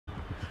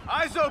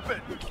Eyes open!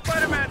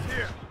 Spider-Man's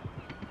here!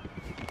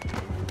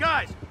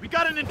 Guys, we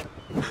got an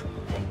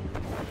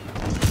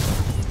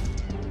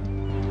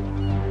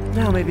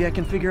Now maybe I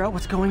can figure out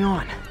what's going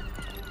on.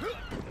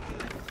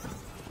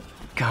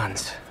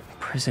 Guns,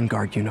 prison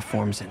guard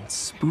uniforms, and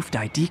spoofed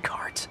ID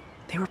cards.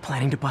 They were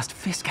planning to bust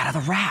Fisk out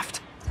of the raft.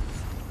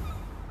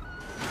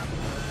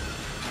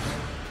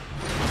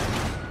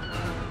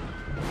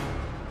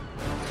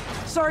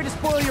 Sorry to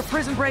spoil your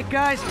prison break,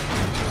 guys.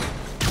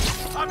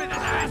 I'm in an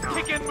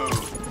ass-kicking mood!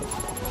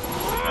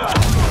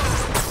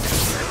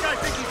 This guy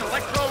think he's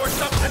Electro or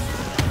something?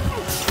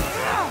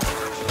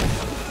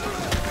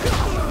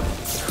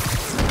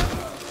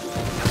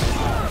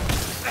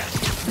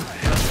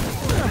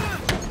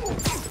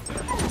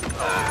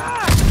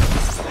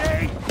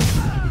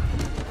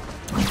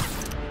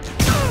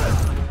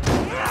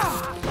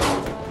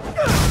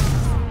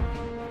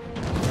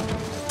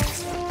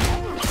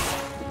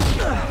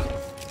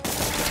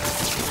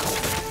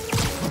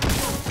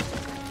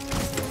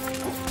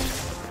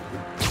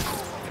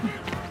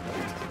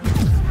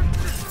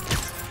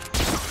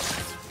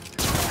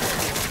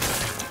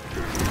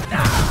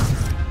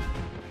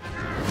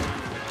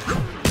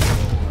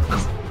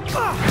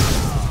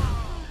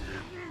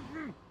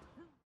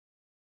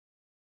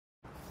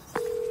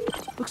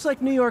 Looks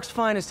like New York's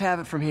finest have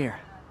it from here.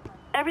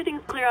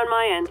 Everything's clear on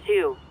my end,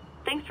 too.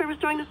 Thanks for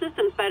restoring the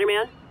system,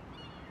 Spider-Man.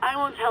 I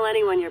won't tell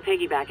anyone you're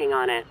piggybacking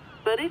on it,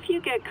 but if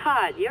you get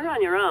caught, you're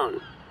on your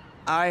own.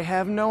 I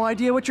have no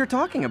idea what you're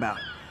talking about.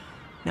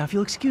 Now, if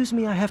you'll excuse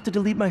me, I have to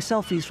delete my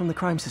selfies from the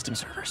crime system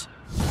servers.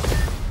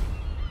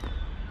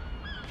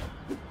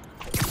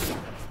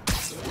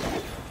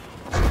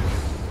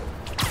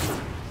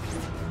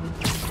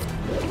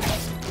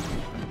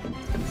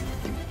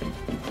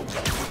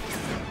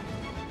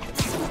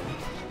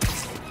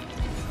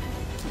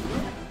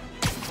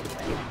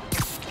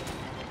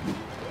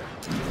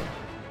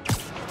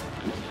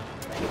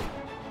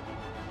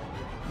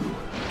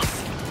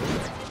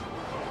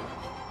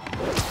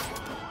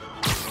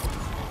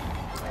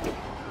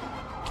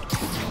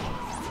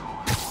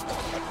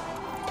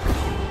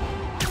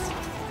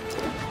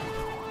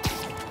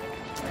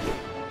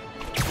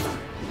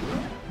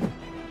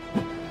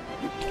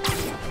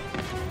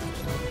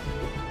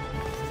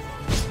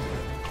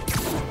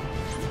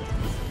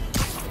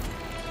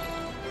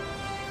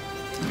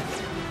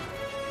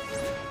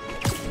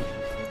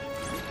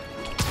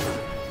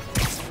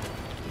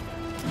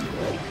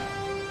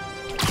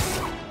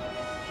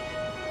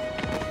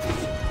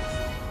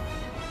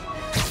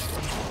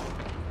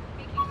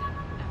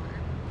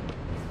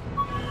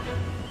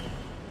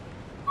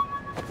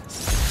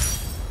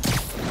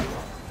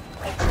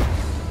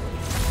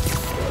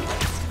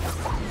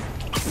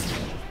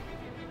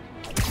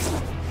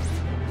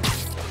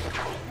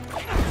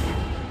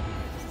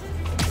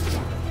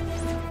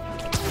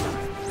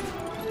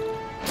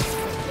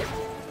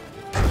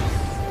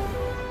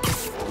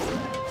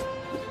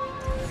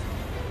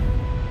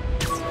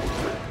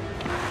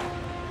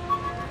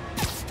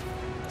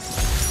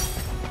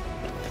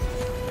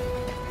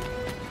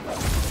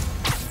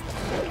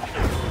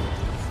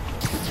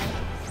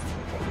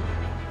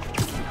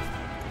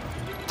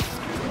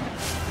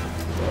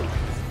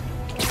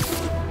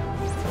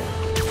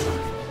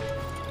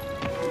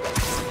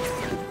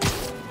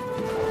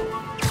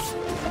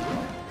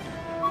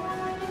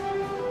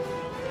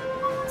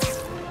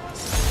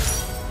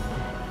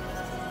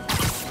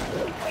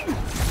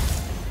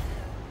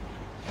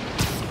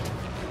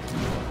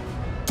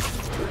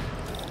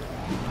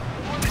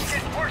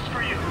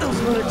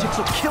 Lunatics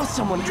will kill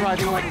someone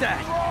driving like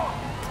that.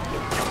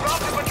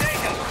 Robbed the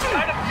bodega!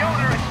 Tied up the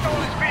owner and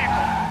stole his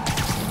vehicle!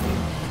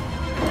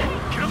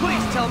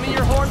 Please tell me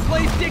your horn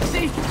plays,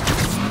 Dixie! Go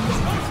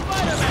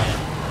Spider-Man!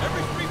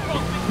 Every street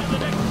bump leads to the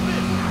next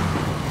lift!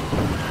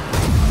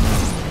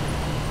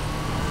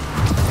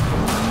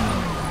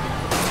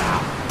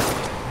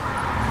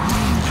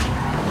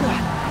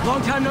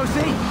 Long time no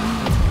see.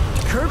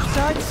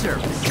 Curbside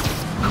service.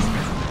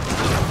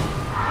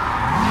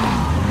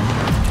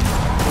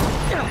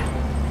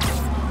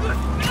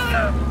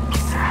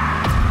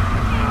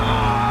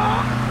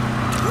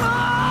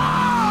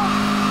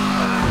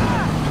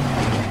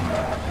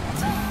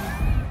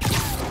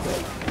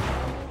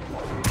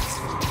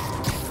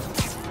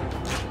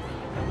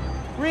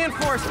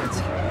 Reinforcements.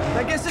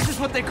 I guess this is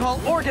what they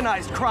call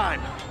organized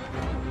crime.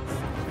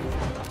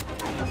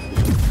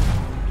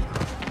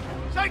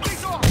 Take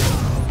these off!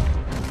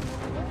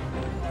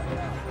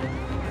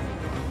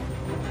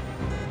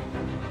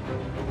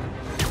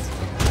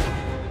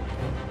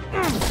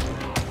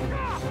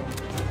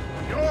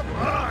 You're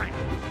mine!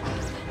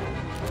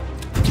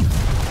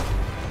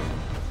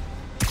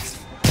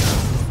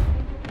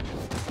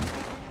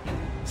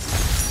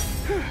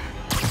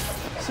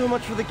 So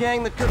much for the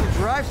gang that couldn't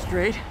drive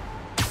straight.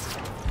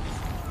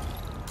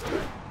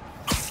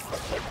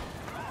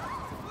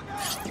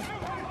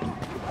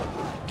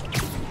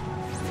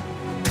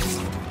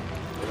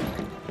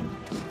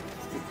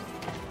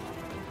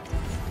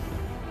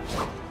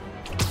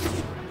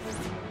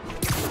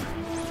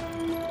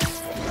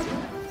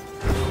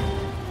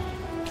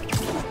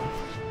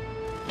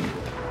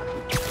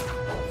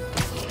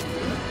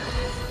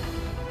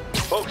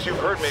 Folks, you've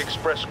heard me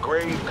express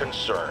grave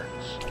concerns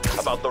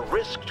about the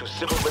risk to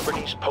civil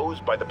liberties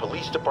posed by the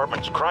police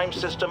department's crime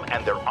system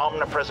and their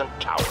omnipresent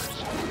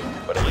towers.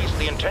 But at least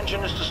the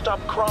intention is to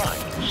stop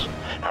crimes.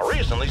 Now,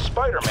 recently,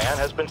 Spider-Man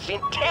has been seen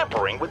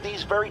tampering with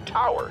these very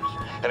towers,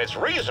 and it's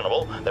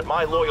reasonable that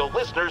my loyal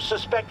listeners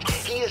suspect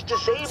he is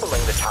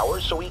disabling the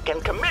towers so he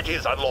can commit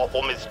his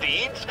unlawful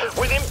misdeeds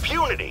with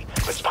impunity.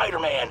 But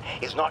Spider-Man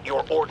is not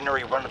your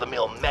ordinary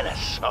run-of-the-mill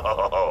menace.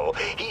 Oh,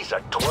 he's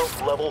a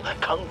 12th level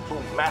Kung Fu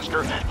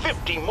master,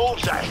 50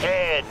 moves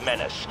ahead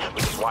menace,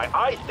 which is why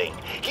I think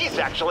he's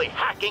actually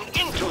hacking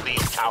into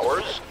these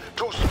towers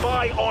to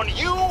spy on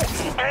you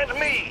and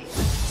me.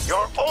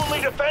 Your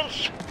only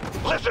defense?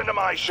 Listen to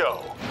my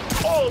show.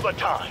 All the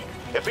time.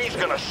 If he's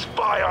gonna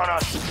spy on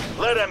us,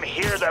 let him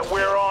hear that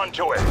we're on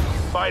to it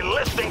by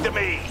listening to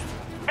me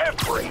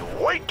every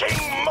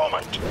waking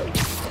moment.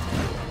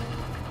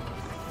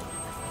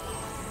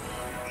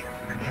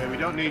 Hey, we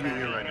don't need you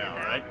here right now,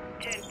 all right?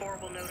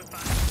 10-4 will notify.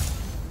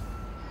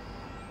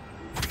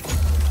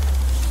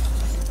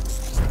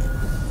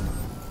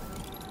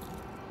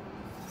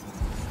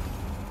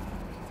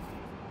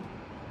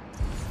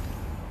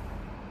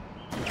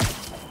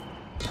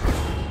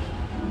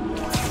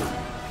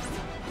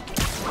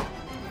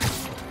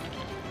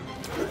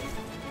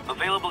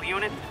 Available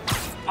units?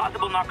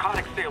 Possible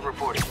narcotics sale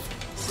reported.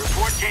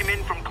 Report came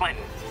in from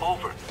Clinton.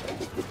 Over.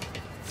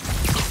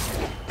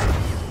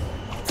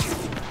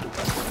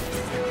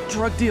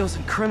 Drug deals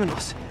and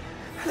criminals.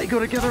 They go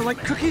together like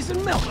cookies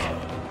and milk.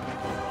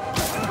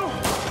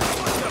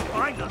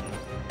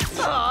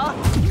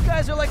 Aw, you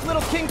guys are like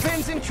little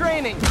kingpins in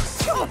training.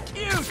 So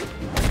cute!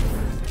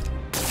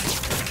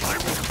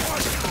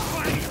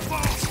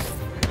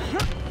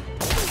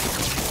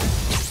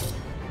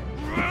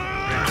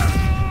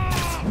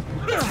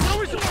 How are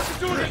we supposed to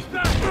do this?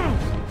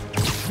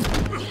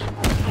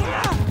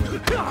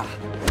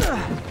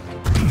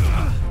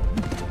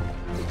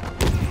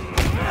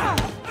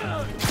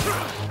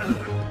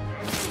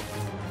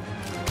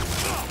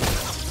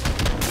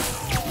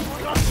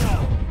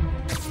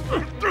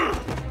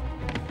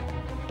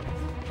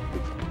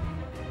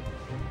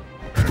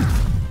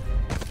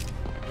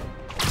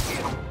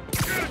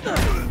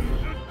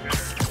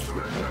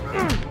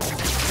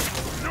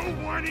 No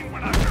whining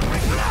when I'm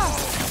doing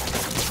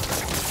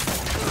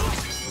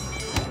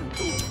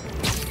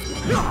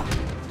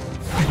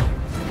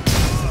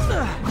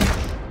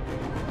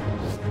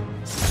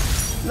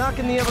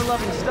Knocking the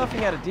ever-loving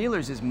stuffing out of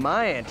dealers is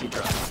my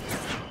anti-drug.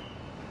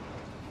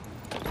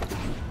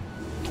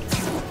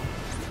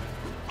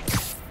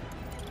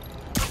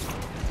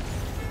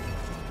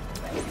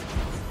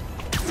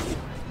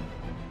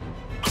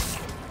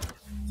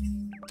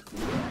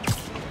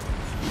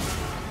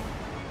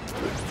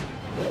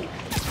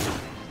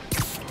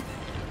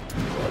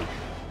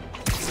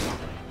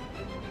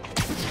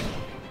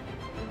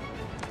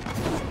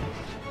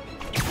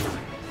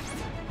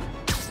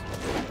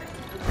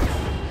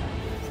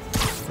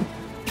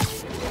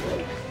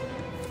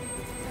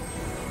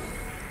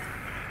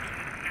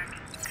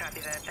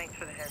 Copy that. Thanks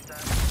for the heads up.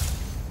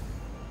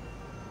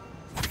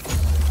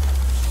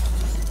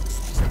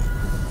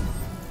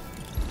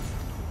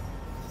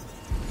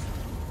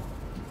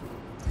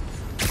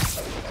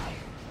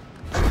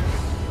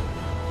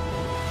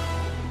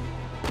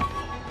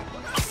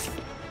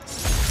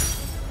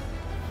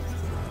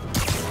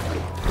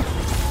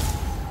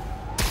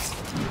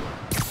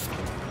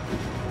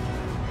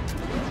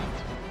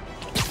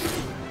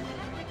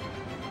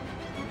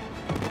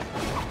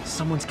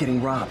 Someone's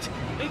getting robbed.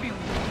 Maybe.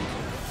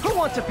 Who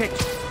wants a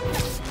picture?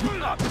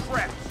 Oh,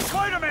 crap!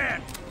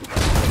 Spider-Man!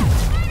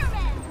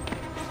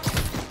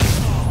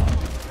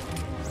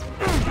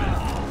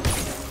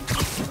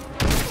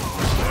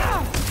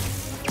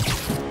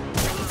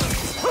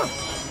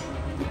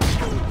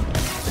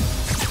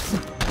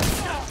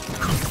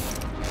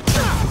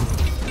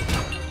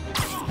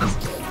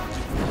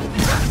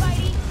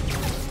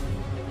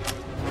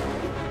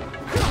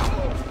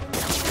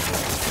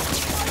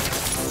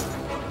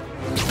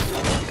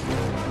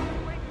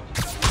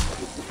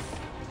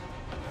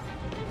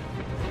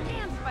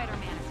 Damn,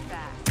 Spider-Man is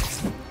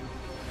fast.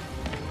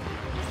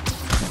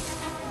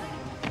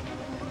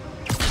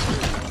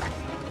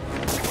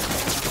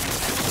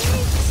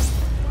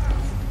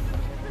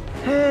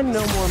 And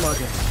no more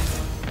mugging.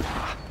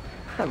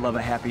 I love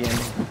a happy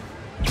ending.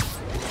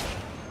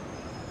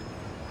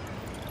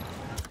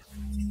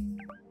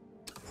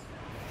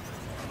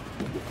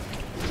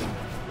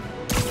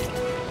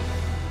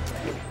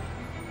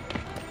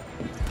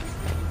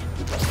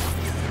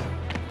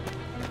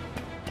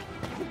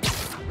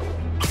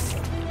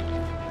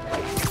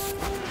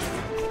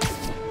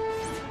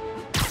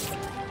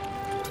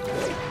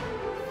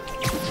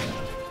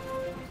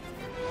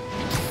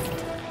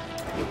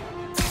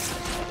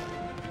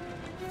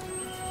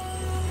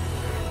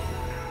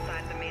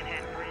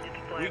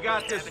 We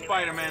got this,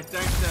 Spider-Man.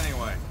 Thanks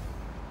anyway.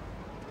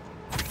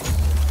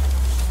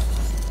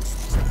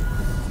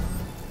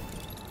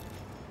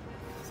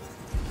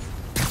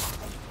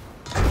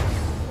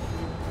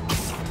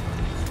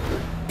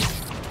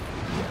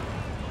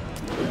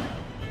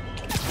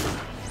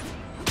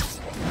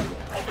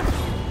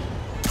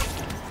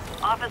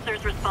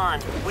 officers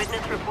respond.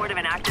 Witness report of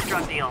an active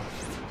drug deal.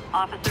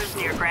 Officers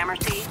near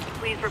Gramercy,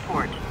 please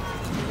report.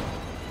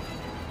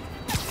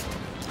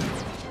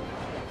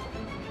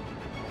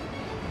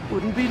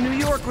 Wouldn't be New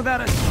York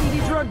without a seedy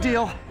drug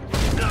deal.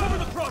 Cover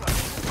the product!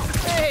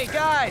 Hey,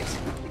 guys!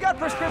 You got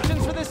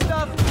prescriptions for this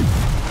stuff?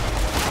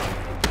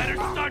 Better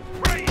start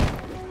spraying!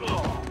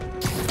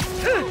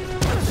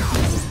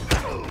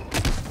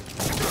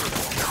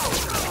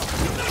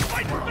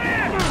 Fight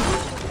fair!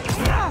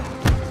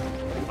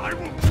 I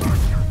will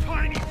crush your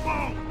tiny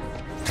bones!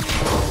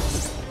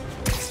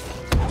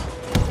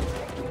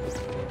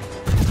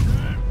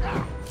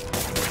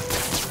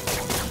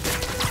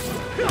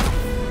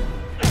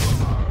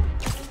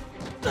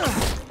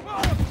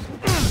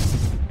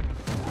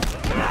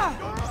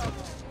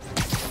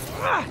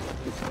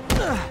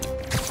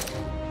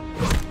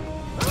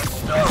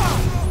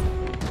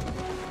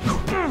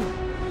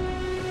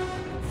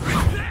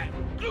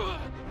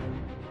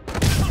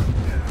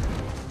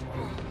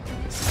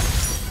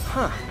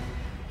 Huh.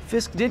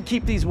 Fisk did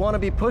keep these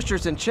wannabe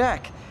pushers in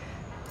check.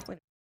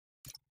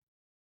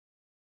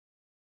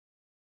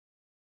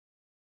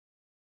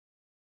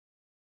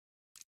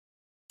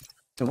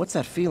 So what's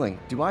that feeling?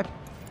 Do I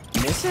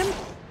miss him?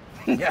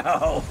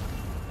 No.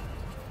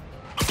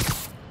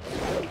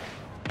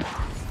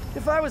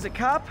 If I was a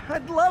cop,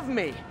 I'd love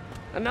me.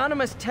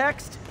 Anonymous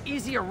text,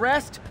 easy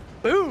arrest,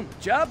 boom,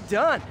 job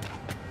done.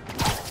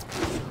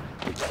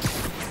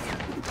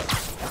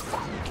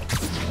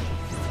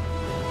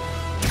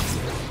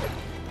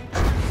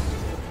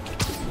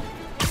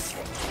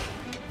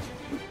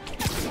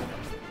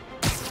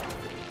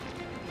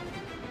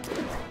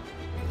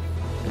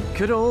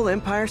 Good old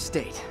Empire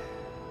State.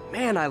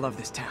 Man, I love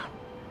this town.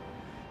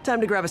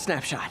 Time to grab a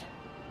snapshot.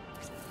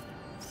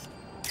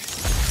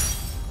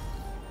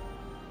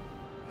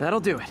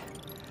 That'll do it.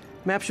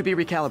 Map should be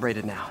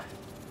recalibrated now.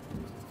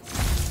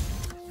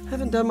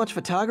 Haven't done much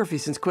photography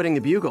since quitting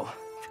the Bugle.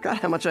 Forgot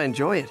how much I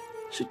enjoy it.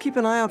 Should keep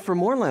an eye out for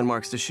more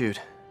landmarks to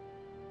shoot.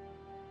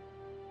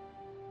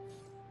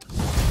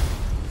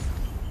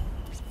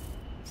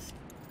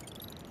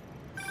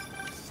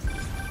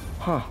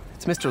 Huh,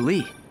 it's Mr.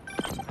 Lee.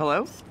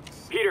 Hello?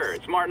 Peter,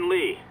 it's Martin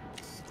Lee.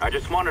 I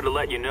just wanted to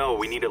let you know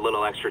we need a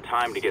little extra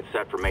time to get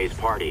set for May's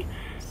party.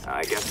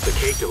 I guess the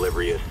cake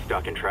delivery is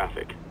stuck in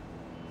traffic.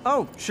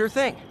 Oh, sure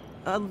thing.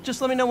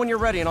 Just let me know when you're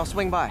ready and I'll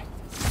swing by.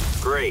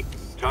 Great.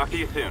 Talk to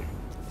you soon.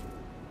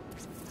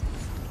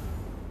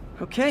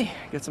 Okay,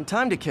 got some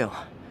time to kill.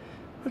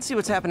 Let's see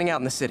what's happening out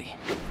in the city.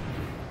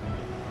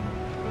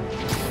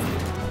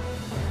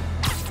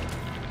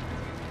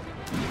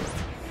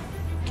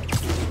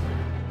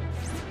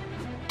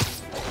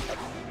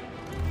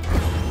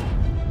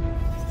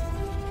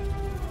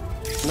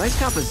 Nice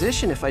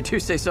composition, if I do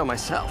say so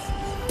myself.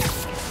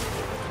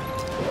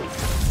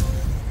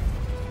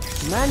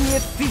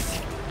 Magnifique!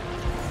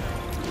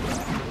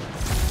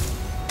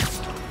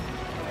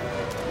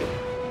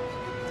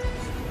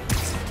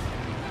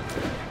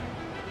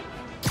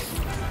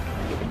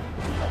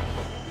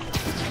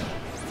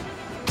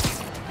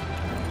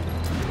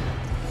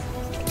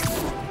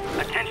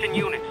 Attention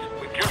units.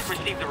 We've just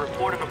received a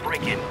report of a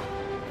break-in.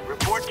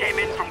 Report came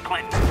in from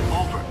Clinton.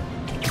 Over.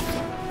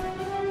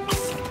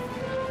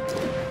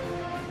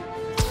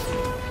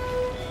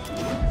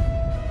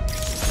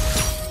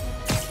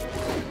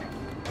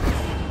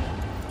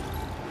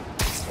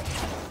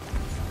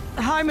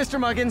 Hi, Mr.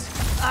 Muggins.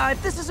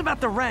 This is about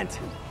the rent.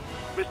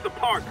 Mr.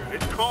 Parker,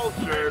 this call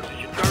serves as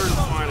your third and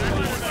final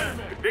warning.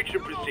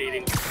 Eviction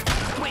proceedings.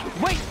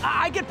 Wait!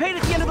 I get paid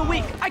at the end of the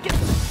week! I get...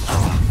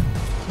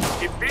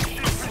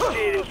 Eviction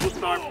proceedings will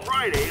start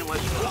Friday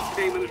unless full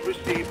payment is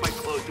received by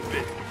close of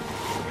business.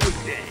 Good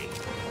day.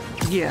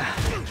 Yeah,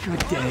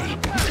 good day.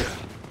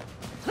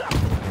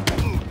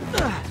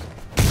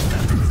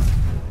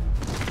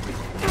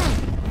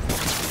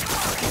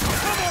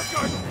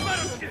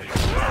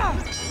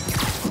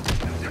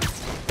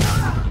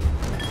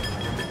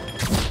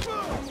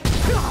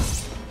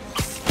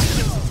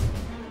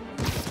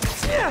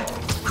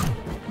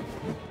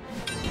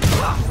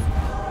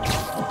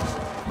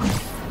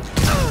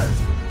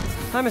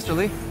 Hi, Mr.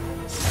 Lee.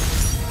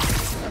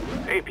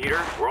 Hey, Peter.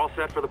 We're all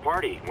set for the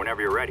party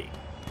whenever you're ready.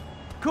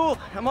 Cool,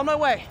 I'm on my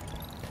way.